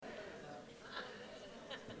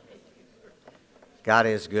God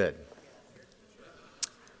is good.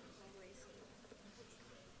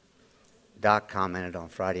 Doc commented on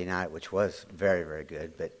Friday night, which was very, very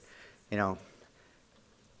good. But, you know,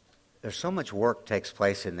 there's so much work takes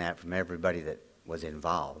place in that from everybody that was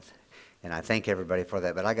involved. And I thank everybody for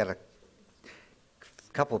that. But I got a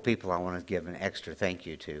couple of people I want to give an extra thank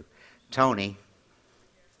you to. Tony,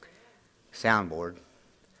 soundboard,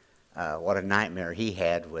 what a nightmare he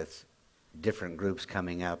had with different groups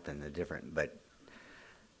coming up and the different, but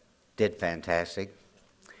did fantastic.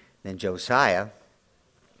 Then Josiah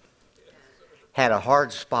had a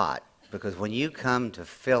hard spot, because when you come to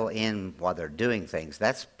fill in while they're doing things,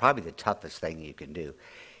 that's probably the toughest thing you can do.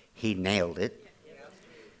 He nailed it,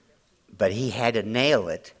 but he had to nail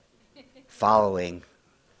it following.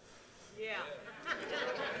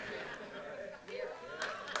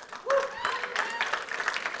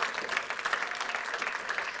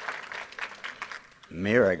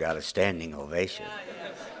 Mira got a standing ovation,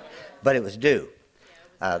 but it was due.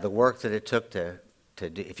 The work that it took to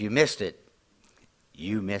do. If you missed it,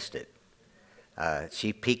 you missed it.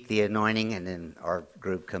 She peaked the anointing, and then our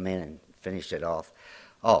group come in and finished it off.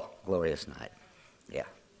 Oh, glorious night.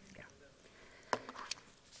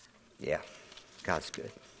 Yeah. God's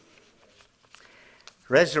good.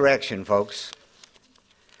 Resurrection, folks.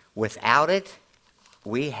 Without it,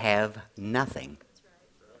 we have nothing.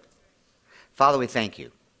 Father, we thank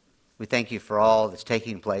you. We thank you for all that's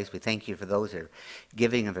taking place. We thank you for those that are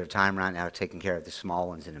giving of their time right now, taking care of the small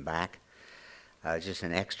ones in the back. Just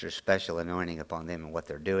an extra special anointing upon them and what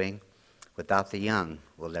they're doing. Without the young,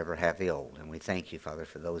 we'll never have the old. And we thank you, Father,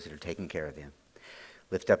 for those that are taking care of them.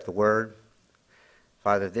 Lift up the word.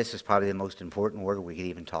 Father, this is probably the most important word we could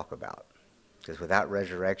even talk about. Because without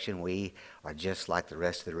resurrection, we are just like the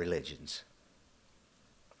rest of the religions.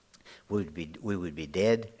 We would be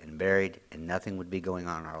dead and buried, and nothing would be going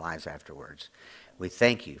on in our lives afterwards. We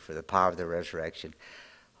thank you for the power of the resurrection.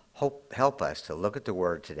 Help us to look at the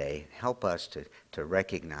word today. Help us to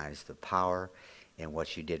recognize the power in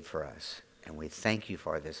what you did for us. And we thank you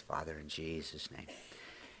for this, Father, in Jesus' name.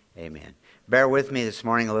 Amen. Bear with me this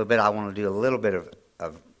morning a little bit. I want to do a little bit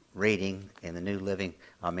of reading in the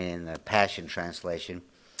in the Passion Translation.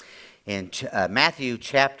 In Matthew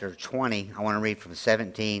chapter 20, I want to read from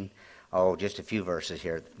 17. Just a few verses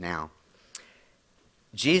here now.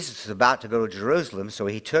 Jesus was about to go to Jerusalem, so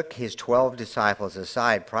he took his 12 disciples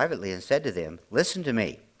aside privately and said to them, "Listen to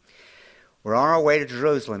me. We're on our way to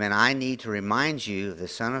Jerusalem, and I need to remind you the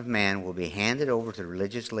Son of Man will be handed over to the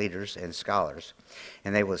religious leaders and scholars,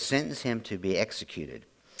 and they will sentence him to be executed.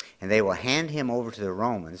 And they will hand him over to the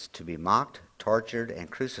Romans to be mocked, tortured,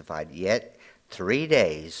 and crucified. Yet 3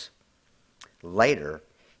 days later,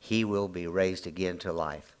 he will be raised again to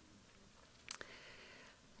life."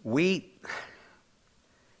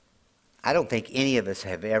 I don't think any of us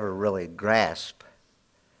have ever really grasped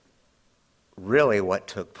what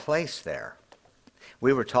took place there.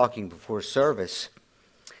 We were talking before service.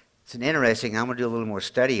 It's an interesting, I'm going to do a little more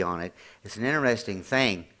study on it. It's an interesting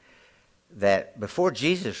thing that before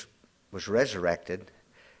Jesus was resurrected,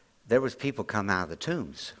 there was people come out of the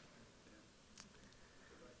tombs.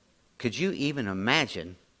 Could you even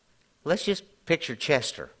imagine? Let's just picture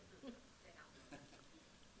Chester.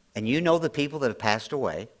 And you know the people that have passed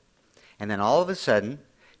away, and then all of a sudden,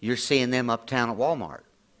 you're seeing them uptown at Walmart.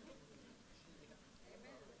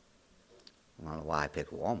 I don't know why I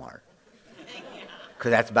picked Walmart.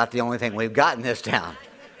 Because that's about the only thing we've got in this town.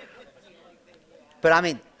 But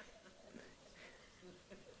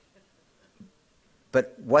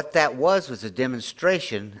what that was a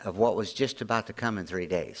demonstration of what was just about to come in 3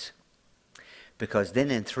 days. Because then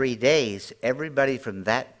in 3 days, everybody from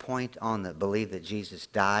that point on that believed that Jesus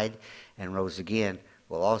died and rose again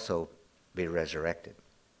will also be resurrected.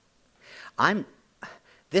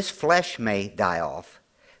 This flesh may die off,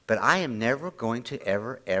 but I am never going to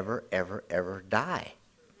ever die.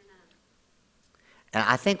 And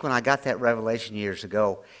I think when I got that revelation years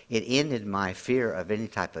ago, it ended my fear of any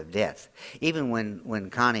type of death. Even when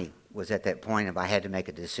Connie was at that point, if I had to make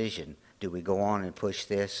a decision, do we go on and push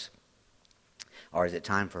this? Or is it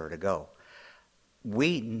time for her to go?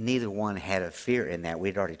 We neither one had a fear in that.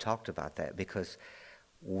 We'd already talked about that because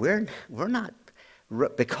we're not,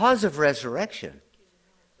 because of resurrection,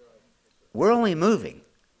 we're only moving.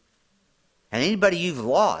 And anybody you've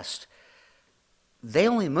lost, they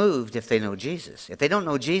only moved if they know Jesus. If they don't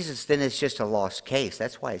know Jesus, then it's just a lost case.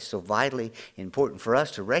 That's why it's so vitally important for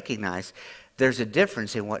us to recognize there's a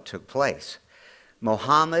difference in what took place.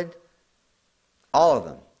 Muhammad, all of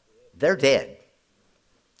them, they're dead.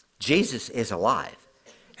 Jesus is alive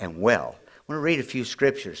and well. I want to read a few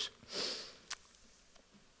scriptures.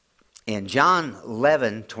 In John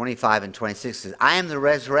 11:25 and 26 says, I am the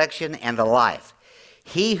resurrection and the life.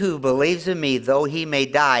 He who believes in me, though he may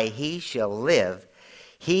die, he shall live.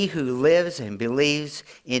 He who lives and believes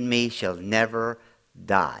in me shall never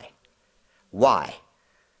die. Why?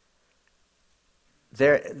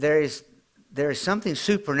 There is something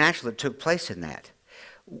supernatural that took place in that.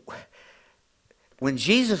 When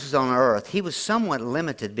Jesus was on earth, he was somewhat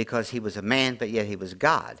limited because he was a man, but yet he was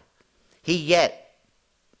God. He yet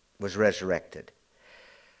was resurrected.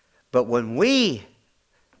 But when we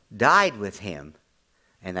died with him,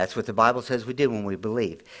 and that's what the Bible says we did when we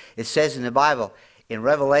believe. It says in the Bible, in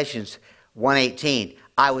Revelations 1:18,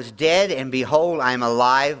 I was dead, and behold, I am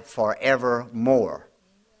alive forevermore.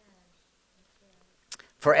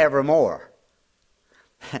 Forevermore.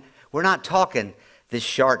 We're not talking this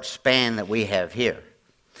short span that we have here.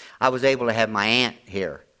 I was able to have my aunt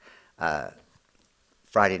here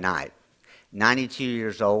Friday night. 92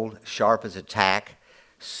 years old, sharp as a tack,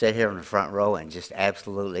 sat here in the front row and just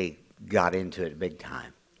absolutely got into it big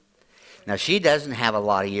time. Now, she doesn't have a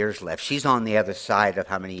lot of years left. She's on the other side of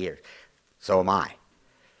how many years? So am I.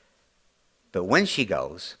 But when she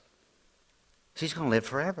goes, she's going to live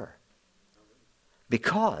forever.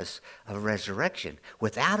 Because of resurrection.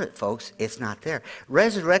 Without it, folks, it's not there.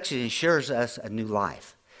 Resurrection ensures us a new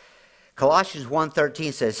life. Colossians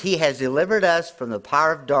 1:13 says, He has delivered us from the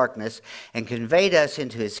power of darkness and conveyed us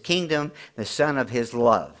into His kingdom, the Son of His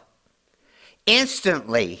love.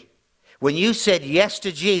 Instantly, when you said yes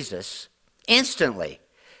to Jesus, instantly,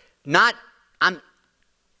 not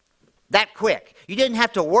that quick. You didn't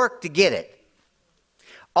have to work to get it.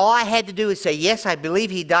 All I had to do is say, yes, I believe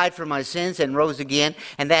He died for my sins and rose again.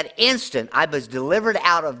 And that instant, I was delivered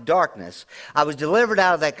out of darkness. I was delivered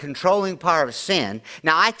out of that controlling power of sin.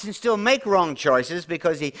 Now, I can still make wrong choices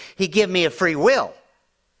because He gave me a free will.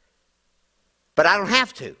 But I don't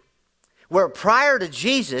have to. Where prior to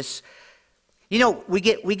Jesus, you know, we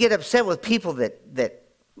get upset with people that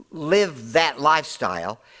live that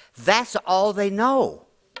lifestyle. That's all they know.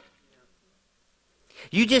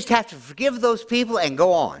 You just have to forgive those people and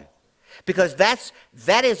go on. Because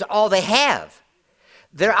that is all they have.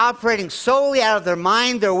 They're operating solely out of their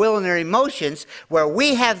mind, their will, and their emotions, where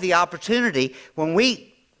we have the opportunity, when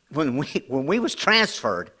we was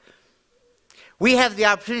transferred, we have the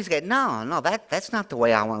opportunity to go, no, that's not the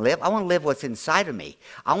way I want to live. I want to live what's inside of me.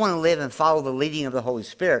 I want to live and follow the leading of the Holy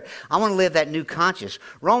Spirit. I want to live that new conscience.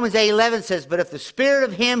 Romans 8:11 says, but if the Spirit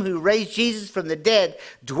of Him who raised Jesus from the dead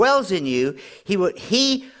dwells in you,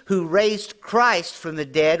 He who raised Christ from the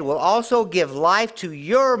dead will also give life to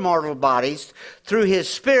your mortal bodies through His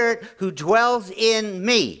Spirit who dwells in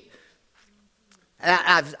me.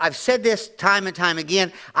 And I've said this time and time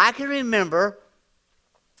again. I can remember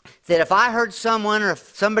that if I heard someone or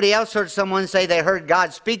if somebody else heard someone say they heard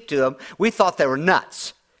God speak to them, we thought they were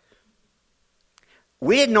nuts.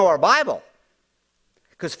 We didn't know our Bible.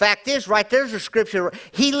 Because fact is, right there's a scripture,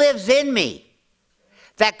 He lives in me.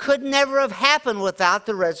 That could never have happened without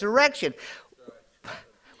the resurrection.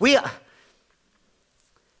 Can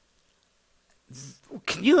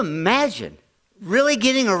you imagine really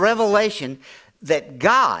getting a revelation that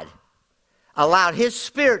God allowed His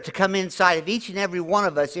Spirit to come inside of each and every one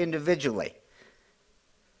of us individually?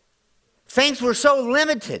 Things were so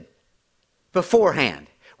limited beforehand.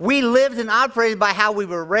 We lived and operated by how we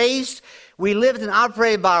were raised. We lived and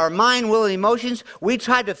operated by our mind, will, and emotions. We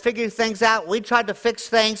tried to figure things out. We tried to fix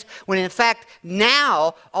things. When in fact,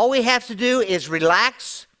 now, all we have to do is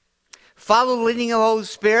relax, follow the leading of the Holy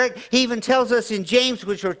Spirit. He even tells us in James,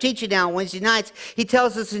 which we're teaching now on Wednesday nights, he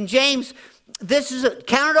tells us in James,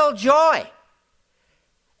 count it all joy.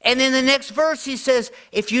 And in the next verse he says,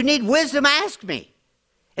 if you need wisdom, ask me.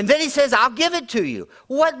 And then he says, I'll give it to you.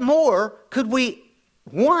 What more could we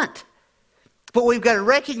want? But we've got to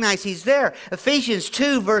recognize He's there. Ephesians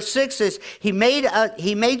 2 verse 6 says, He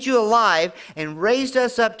made you alive and raised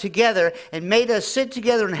us up together and made us sit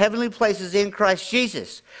together in heavenly places in Christ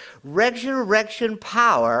Jesus. Resurrection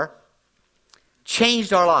power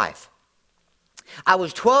changed our life. I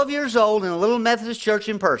was 12 years old in a little Methodist church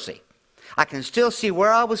in Percy. I can still see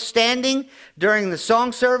where I was standing during the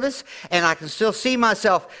song service, and I can still see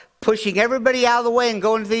myself pushing everybody out of the way and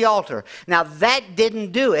going to the altar. Now, that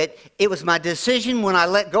didn't do it. It was my decision when I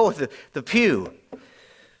let go of the pew.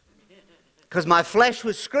 Because my flesh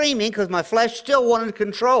was screaming, because my flesh still wanted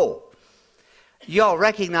control. Y'all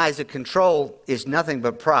recognize that control is nothing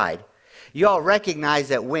but pride. Y'all recognize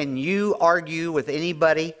that when you argue with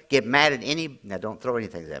anybody, get mad at now don't throw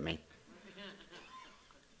anything at me.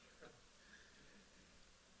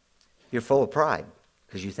 You're full of pride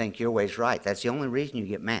because you think your way's right. That's the only reason you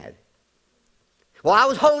get mad. Well, I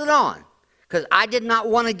was holding on because I did not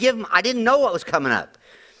want to give them. I didn't know what was coming up.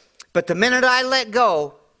 But the minute I let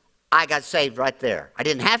go, I got saved right there. I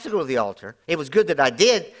didn't have to go to the altar. It was good that I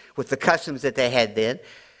did with the customs that they had then.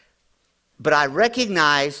 But I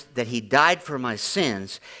recognized that he died for my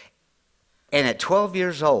sins. And at 12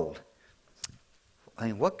 years old, I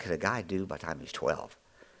mean, what could a guy do by the time he's 12?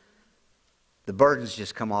 The burdens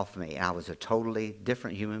just come off me. And I was a totally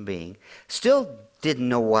different human being. Still didn't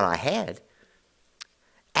know what I had.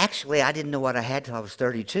 Actually, I didn't know what I had till I was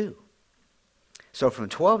 32. So from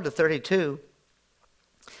 12 to 32,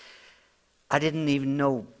 I didn't even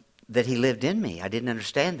know that he lived in me. I didn't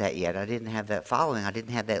understand that yet. I didn't have that following. I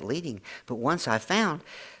didn't have that leading. But once I found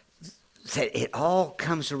that it all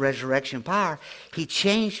comes to resurrection power, he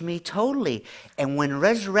changed me totally. And when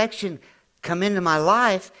resurrection come into my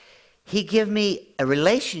life, he gave me a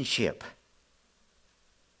relationship.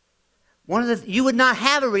 You would not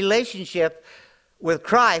have a relationship with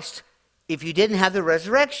Christ if you didn't have the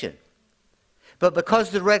resurrection. But because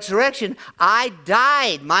of the resurrection, I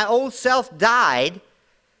died. My old self died.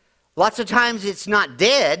 Lots of times it's not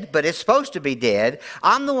dead, but it's supposed to be dead.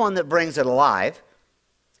 I'm the one that brings it alive.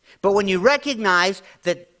 But when you recognize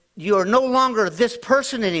that you are no longer this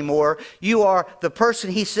person anymore, you are the person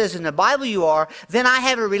he says in the Bible you are, then I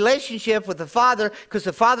have a relationship with the Father because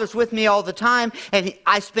the Father's with me all the time, and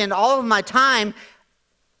I spend all of my time,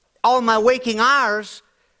 all of my waking hours,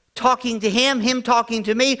 talking to him, him talking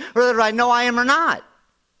to me, whether I know I am or not.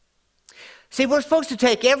 See, we're supposed to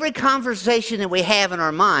take every conversation that we have in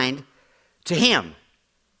our mind to him.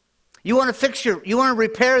 You want to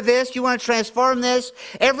repair this, you want to transform this,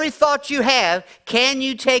 every thought you have, can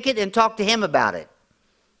you take it and talk to him about it?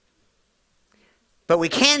 But we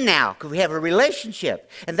can now because we have a relationship.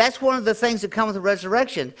 And that's one of the things that come with the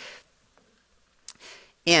resurrection.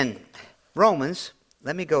 In Romans,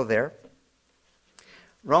 let me go there.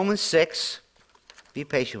 Romans 6, be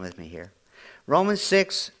patient with me here. Romans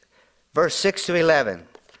 6, verse 6 to 11.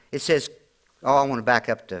 It says, I want to back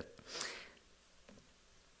up to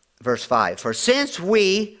verse 5. For since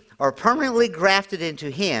we are permanently grafted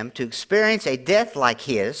into him to experience a death like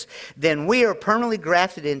his, then we are permanently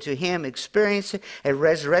grafted into him, experiencing a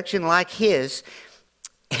resurrection like his,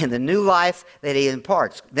 and the new life that he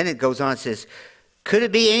imparts. Then it goes on and says, could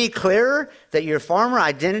it be any clearer that your former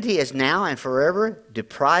identity is now and forever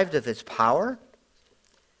deprived of its power?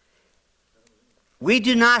 We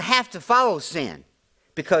do not have to follow sin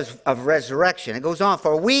because of resurrection. It goes on,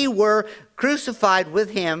 for we were crucified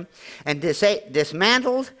with him and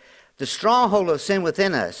dismantled the stronghold of sin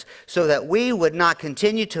within us, so that we would not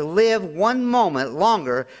continue to live one moment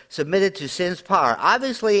longer submitted to sin's power.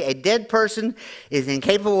 Obviously, a dead person is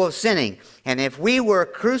incapable of sinning. And if we were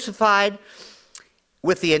crucified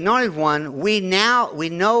with the Anointed One, we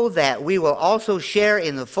know that we will also share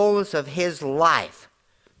in the fullness of his life.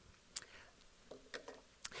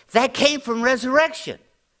 That came from resurrection.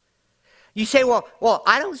 You say, well,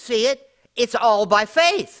 I don't see it. It's all by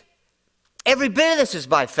faith. Every bit of this is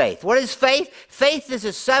by faith. What is faith? Faith is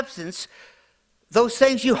a substance, those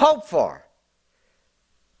things you hope for.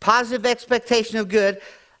 Positive expectation of good.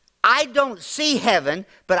 I don't see heaven,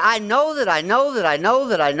 but I know that I know that I know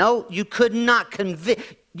that I know. You could not convince.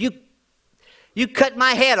 You cut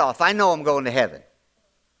my head off. I know I'm going to heaven.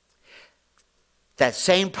 That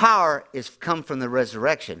same power is come from the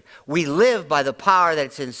resurrection. We live by the power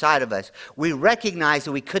that's inside of us. We recognize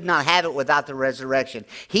that we could not have it without the resurrection.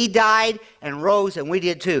 He died and rose, and we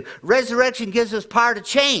did too. Resurrection gives us power to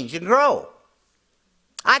change and grow.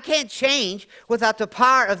 I can't change without the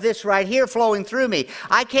power of this right here flowing through me.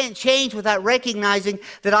 I can't change without recognizing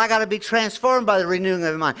that I got to be transformed by the renewing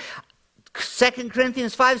of my mind. 2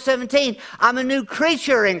 Corinthians 5:17, I'm a new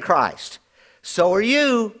creature in Christ. So are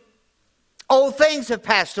you. Old things have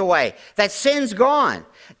passed away. That sin's gone.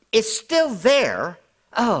 It's still there.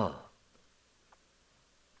 Oh.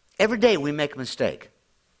 Every day we make a mistake.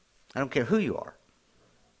 I don't care who you are.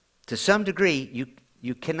 To some degree,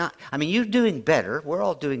 you cannot. I mean, you're doing better. We're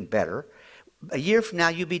all doing better. A year from now,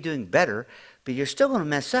 you'll be doing better. But you're still going to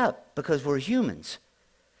mess up because we're humans.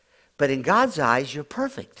 But in God's eyes, you're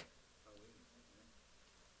perfect.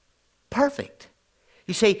 Perfect.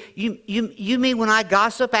 You say, you mean when I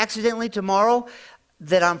gossip accidentally tomorrow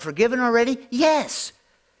that I'm forgiven already? Yes,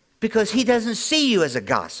 because he doesn't see you as a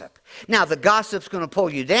gossip. Now, the gossip's going to pull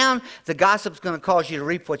you down. The gossip's going to cause you to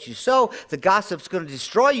reap what you sow. The gossip's going to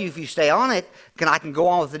destroy you if you stay on it. I can go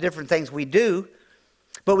on with the different things we do.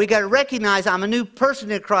 But we got to recognize I'm a new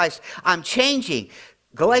person in Christ. I'm changing.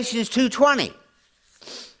 Galatians 2:20.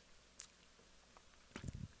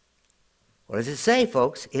 What does it say,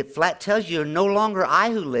 folks? It flat tells you, no longer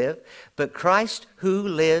I who live, but Christ who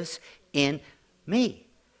lives in me.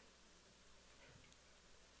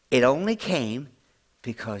 It only came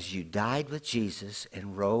because you died with Jesus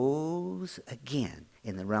and rose again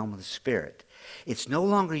in the realm of the Spirit. It's no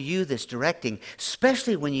longer you that's directing,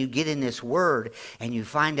 especially when you get in this Word and you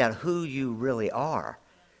find out who you really are.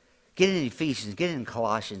 Get in Ephesians, get in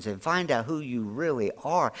Colossians, and find out who you really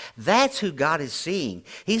are. That's who God is seeing.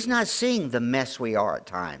 He's not seeing the mess we are at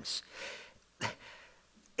times.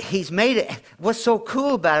 He's made it. What's so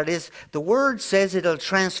cool about it is the Word says it'll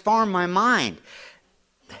transform my mind.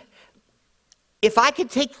 If I could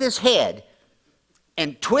take this head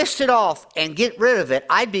and twist it off and get rid of it,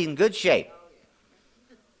 I'd be in good shape.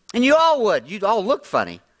 And you all would. You'd all look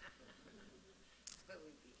funny.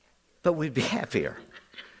 But we'd be happier.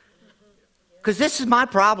 Because this is my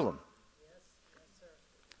problem.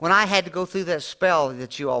 When I had to go through that spell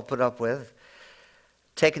that you all put up with,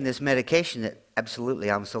 taking this medication that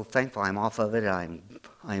absolutely, I'm so thankful I'm off of it.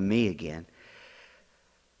 I'm me again.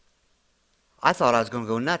 I thought I was going to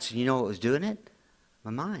go nuts. And you know what was doing it?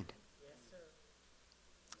 My mind.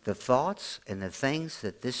 The thoughts and the things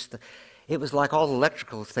that it was like all the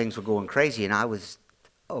electrical things were going crazy, and I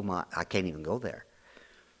can't even go there.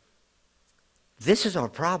 This is our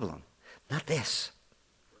problem, not this.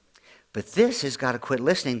 But this has got to quit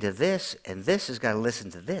listening to this, and this has got to listen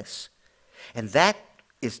to this. And that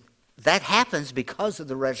happens because of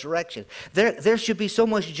the resurrection. There should be so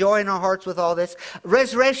much joy in our hearts with all this.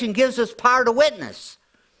 Resurrection gives us power to witness.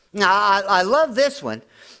 Now, I love this one.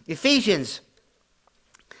 Ephesians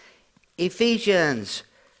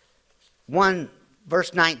 1,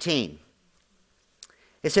 verse 19.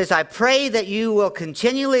 It says, I pray that you will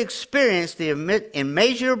continually experience the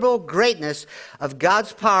immeasurable greatness of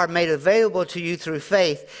God's power made available to you through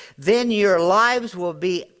faith. Then your lives will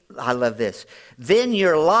be, I love this, then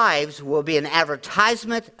your lives will be an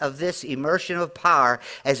advertisement of this immersion of power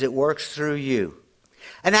as it works through you.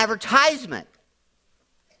 An advertisement.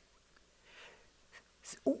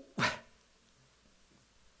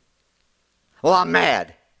 Well, I'm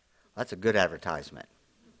mad. That's a good advertisement.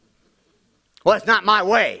 Well, it's not my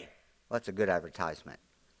way. Well, that's a good advertisement.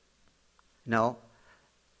 No.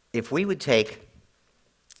 If we would take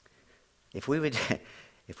Ephesians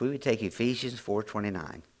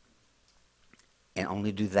 4:29 and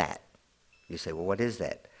only do that, you say, well, what is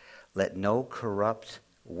that? Let no corrupt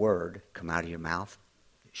word come out of your mouth.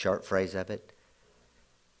 Short phrase of it.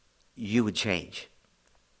 You would change.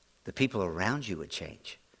 The people around you would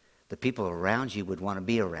change. The people around you would want to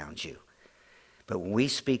be around you. But when we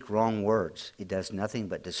speak wrong words, it does nothing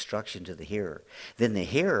but destruction to the hearer. Then the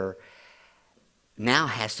hearer now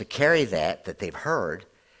has to carry that they've heard.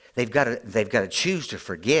 They've got to choose to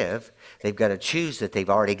forgive. They've got to choose that they've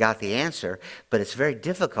already got the answer. But it's very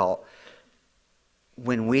difficult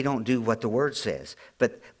when we don't do what the Word says.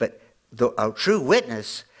 But a true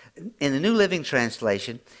witness, in the New Living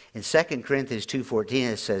Translation, in 2 Corinthians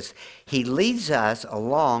 2:14, it says, He leads us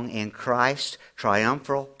along in Christ's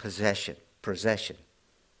triumphal procession.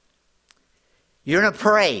 You're in a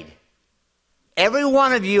parade. Every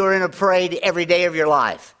one of you are in a parade every day of your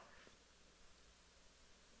life.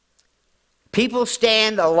 People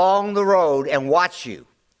stand along the road and watch you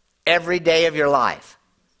every day of your life.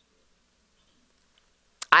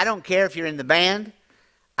 I don't care if you're in the band.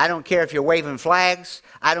 I don't care if you're waving flags.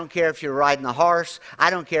 I don't care if you're riding a horse. I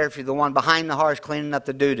don't care if you're the one behind the horse cleaning up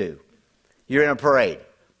the doo-doo. You're in a parade.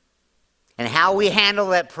 And how we handle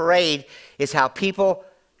that parade is how people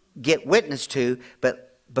get witnessed to,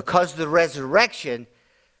 but because of the resurrection,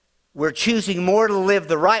 we're choosing more to live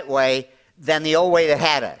the right way than the old way that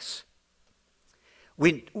had us.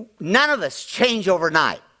 None of us change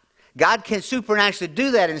overnight. God can supernaturally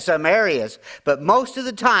do that in some areas, but most of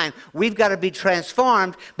the time we've got to be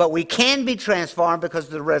transformed, but we can be transformed because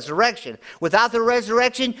of the resurrection. Without the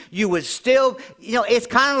resurrection, you would still, it's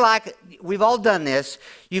kind of like, we've all done this.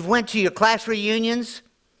 You've went to your class reunions,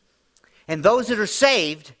 and those that are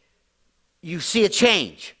saved, you see a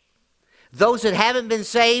change. Those that haven't been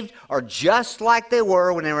saved are just like they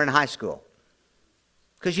were when they were in high school,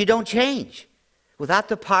 because you don't change. Without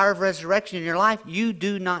the power of resurrection in your life, you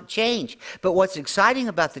do not change. But what's exciting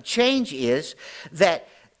about the change is that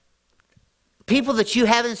people that you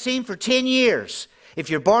haven't seen for 10 years, if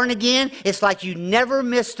you're born again, it's like you never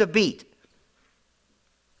missed a beat.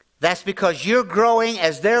 That's because you're growing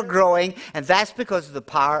as they're growing, and that's because of the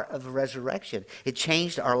power of the resurrection. It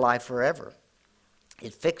changed our life forever.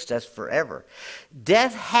 It fixed us forever.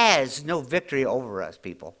 Death has no victory over us,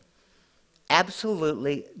 people.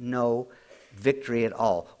 Absolutely no victory at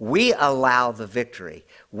all. We allow the victory.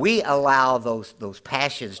 We allow those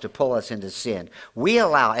passions to pull us into sin. We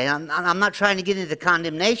allow, and I'm not trying to get into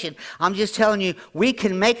condemnation. I'm just telling you, we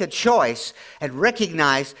can make a choice and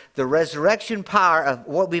recognize the resurrection power of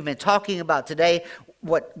what we've been talking about today.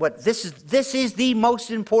 What this is the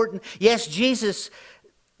most important. Yes, Jesus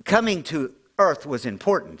coming to earth was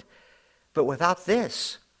important, but without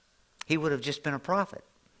this, he would have just been a prophet.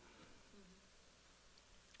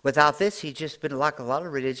 Without this, he'd just been like a lot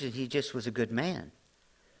of religions. He just was a good man.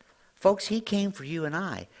 Folks, he came for you and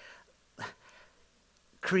I.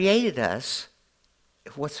 Created us.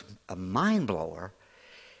 What's a mind blower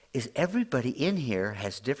is everybody in here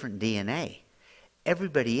has different DNA.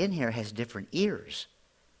 Everybody in here has different ears.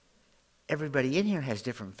 Everybody in here has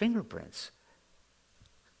different fingerprints.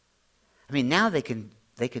 I mean, now they can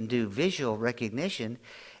do visual recognition,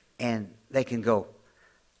 and they can go,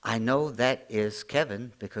 I know that is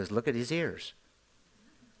Kevin because look at his ears.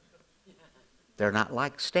 They're not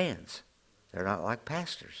like Stan's. They're not like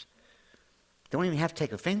pastors. They don't even have to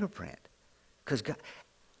take a fingerprint. Because God,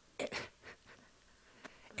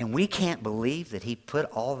 and we can't believe that he put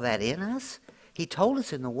all that in us. He told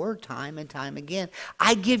us in the Word time and time again,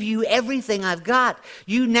 I give you everything I've got.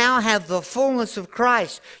 You now have the fullness of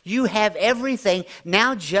Christ. You have everything.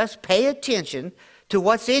 Now just pay attention to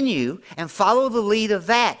what's in you and follow the lead of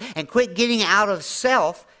that, and quit getting out of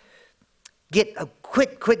self.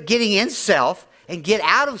 Quit getting in self and get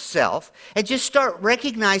out of self, and just start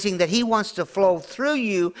recognizing that he wants to flow through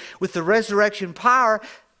you with the resurrection power,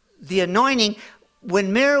 the anointing.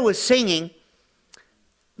 When Mira was singing,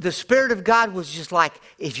 the Spirit of God was just like,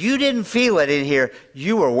 if you didn't feel it in here,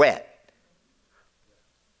 you were wet.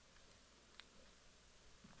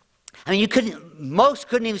 I mean, most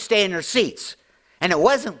couldn't even stay in their seats. And it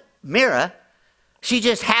wasn't Mira. She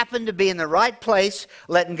just happened to be in the right place,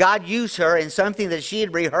 letting God use her in something that she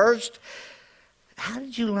had rehearsed. How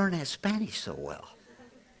did you learn that Spanish so well?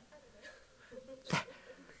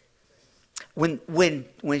 When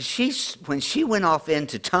she went off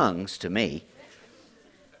into tongues to me,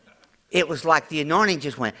 it was like the anointing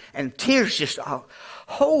just went, and tears just, oh,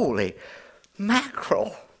 holy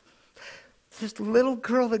mackerel. This little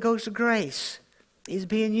girl that goes to Grace is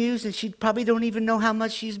being used, and she probably don't even know how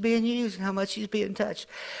much she's being used and how much she's being touched.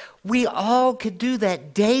 We all could do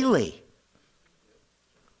that daily.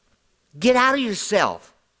 Get out of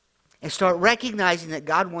yourself and start recognizing that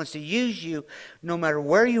God wants to use you no matter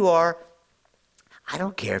where you are. I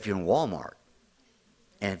don't care if you're in Walmart.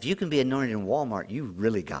 And if you can be anointed in Walmart, you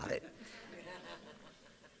really got it.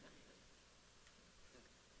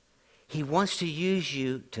 He wants to use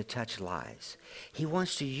you to touch lives. He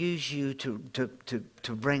wants to use you to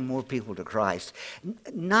bring more people to Christ.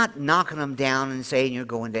 Not knocking them down and saying you're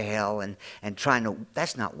going to hell and trying to,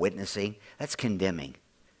 that's not witnessing. That's condemning.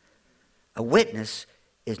 A witness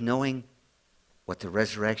is knowing what the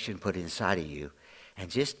resurrection put inside of you and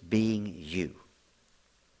just being you.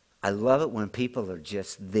 I love it when people are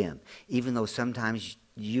just them. Even though sometimes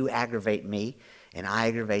you aggravate me and I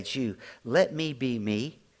aggravate you, let me be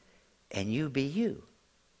me. And you be you.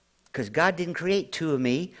 Because God didn't create two of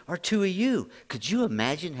me or two of you. Could you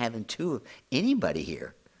imagine having two of anybody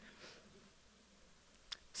here?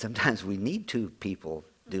 Sometimes we need two people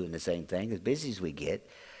doing the same thing, as busy as we get.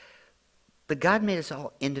 But God made us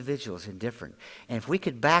all individuals and different. And if we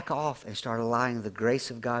could back off and start allowing the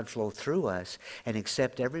grace of God flow through us and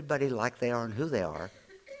accept everybody like they are and who they are,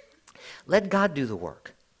 let God do the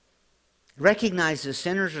work. Recognize the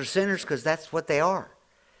sinners are sinners because that's what they are.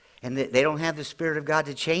 And they don't have the Spirit of God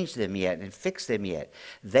to change them yet and fix them yet.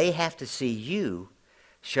 They have to see you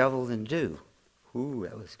shovel and do. Ooh,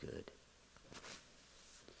 that was good.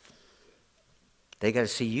 They got to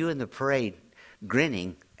see you in the parade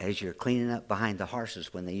grinning as you're cleaning up behind the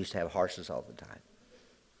horses when they used to have horses all the time.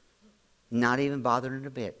 Not even bothering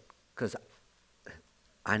a bit, because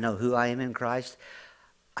I know who I am in Christ.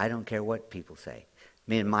 I don't care what people say.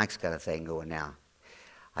 Me and Mike's got a thing going now.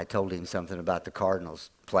 I told him something about the Cardinals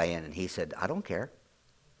playing, and he said, I don't care.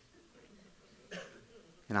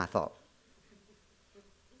 And I thought,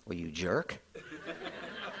 well, you jerk.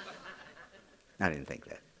 I didn't think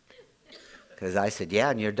that. Because I said, yeah,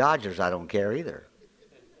 and your Dodgers, I don't care either.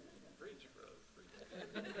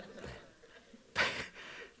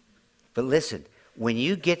 But listen, when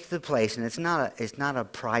you get to the place, and it's not a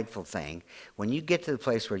prideful thing, when you get to the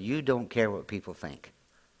place where you don't care what people think,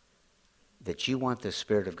 that you want the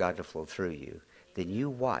Spirit of God to flow through you, then you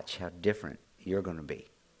watch how different you're going to be.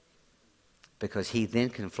 Because he then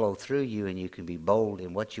can flow through you, and you can be bold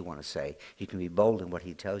in what you want to say. You can be bold in what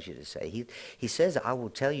he tells you to say. He says, I will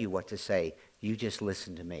tell you what to say. You just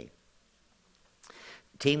listen to me.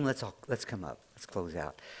 Team, let's come up. Let's close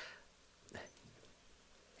out.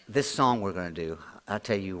 This song we're going to do, I'll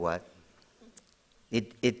tell you what,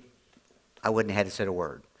 I wouldn't have had to say a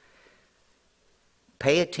word.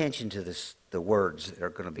 Pay attention to the words that are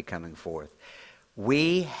going to be coming forth.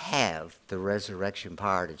 We have the resurrection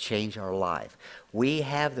power to change our life. We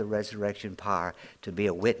have the resurrection power to be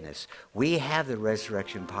a witness. We have the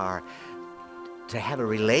resurrection power to have a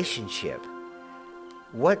relationship.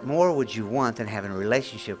 What more would you want than having a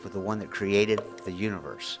relationship with the one that created the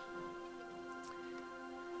universe?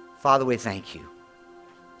 Father, we thank you.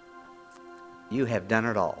 You have done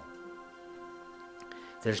it all.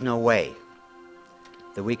 There's no way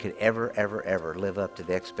that we could ever live up to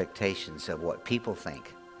the expectations of what people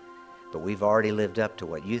think. But we've already lived up to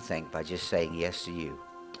what you think by just saying yes to you,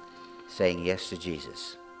 saying yes to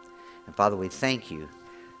Jesus. And Father, we thank you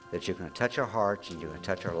that you're going to touch our hearts and you're going to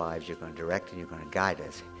touch our lives. You're going to direct and you're going to guide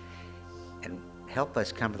us. And help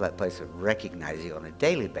us come to that place of recognizing on a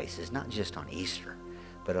daily basis, not just on Easter,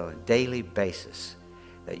 but on a daily basis,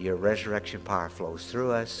 that your resurrection power flows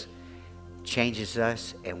through us, changes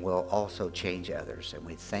us, and will also change others. And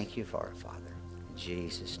we thank you for it, Father. In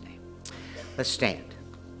Jesus' name. Let's stand.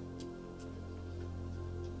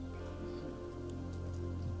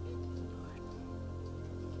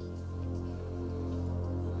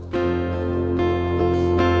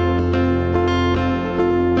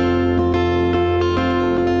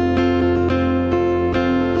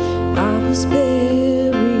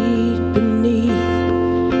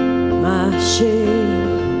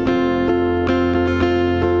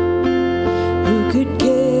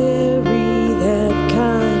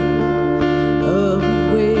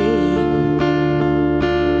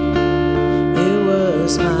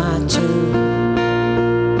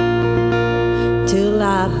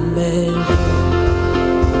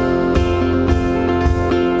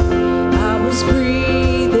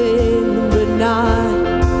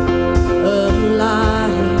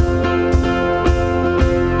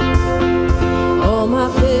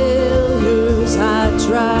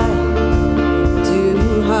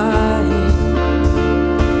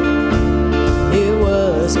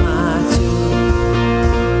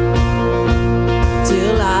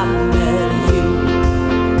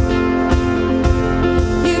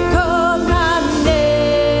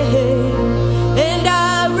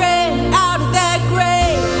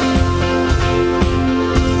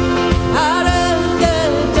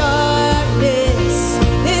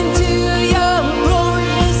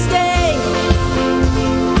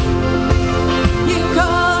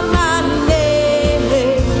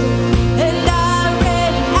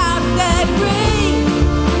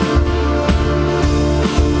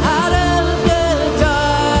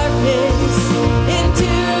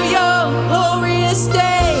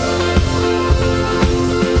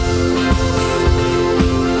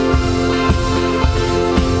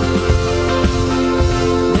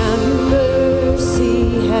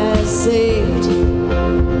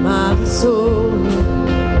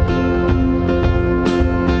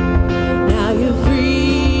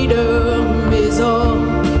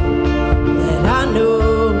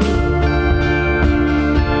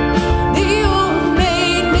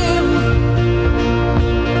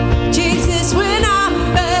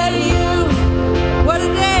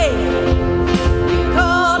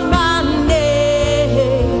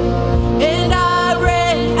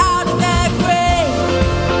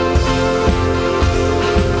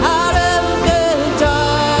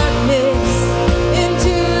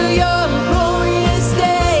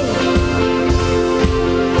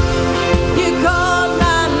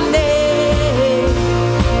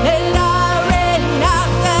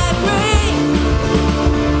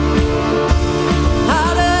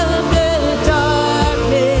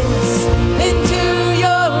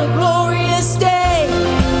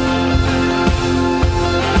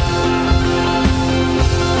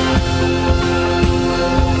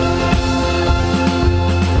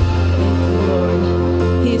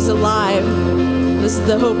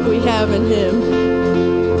 the hope we have in Him.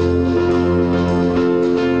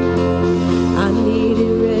 I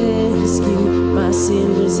needed rescue, my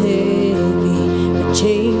sin was heavy, the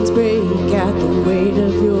chains break at the weight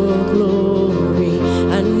of your glory.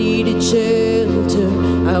 I needed shelter,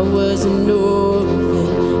 I was an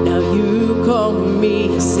orphan, now you call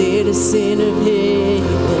me a citizen of heaven.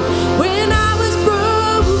 When I was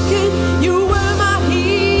broken, you were my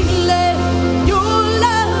healer. Your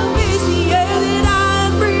love is the air that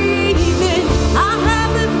I'm breathing. I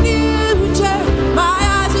have the future, my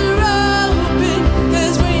eyes are open,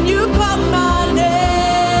 'cause when you call my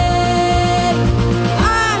name,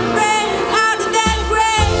 I ran out of that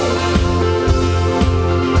grave,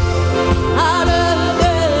 out of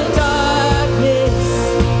that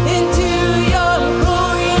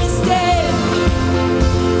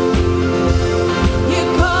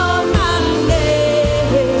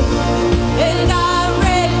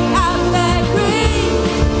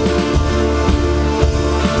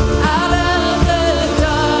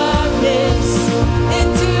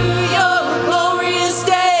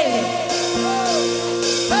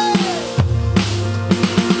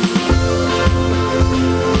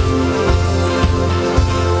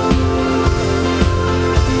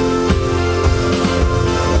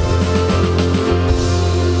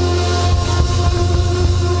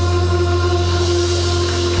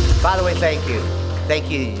thank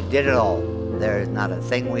you that you did it all. There is not a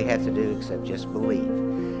thing we have to do except just believe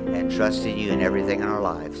and trust in you in everything in our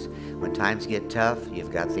lives. When times get tough, you've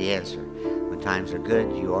got the answer. When times are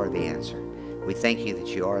good, you are the answer. We thank you that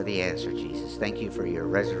you are the answer, Jesus. Thank you for your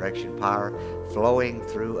resurrection power flowing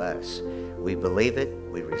through us. We believe it,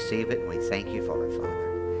 we receive it, and we thank you for it,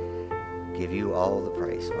 Father. Give you all the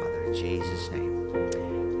praise, Father, in Jesus'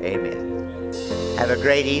 name. Amen. Have a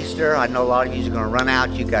great Easter. I know a lot of you are going to run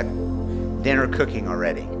out. You got dinner cooking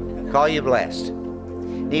already. Call you blessed.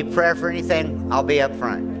 Need prayer for anything? I'll be up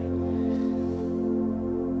front.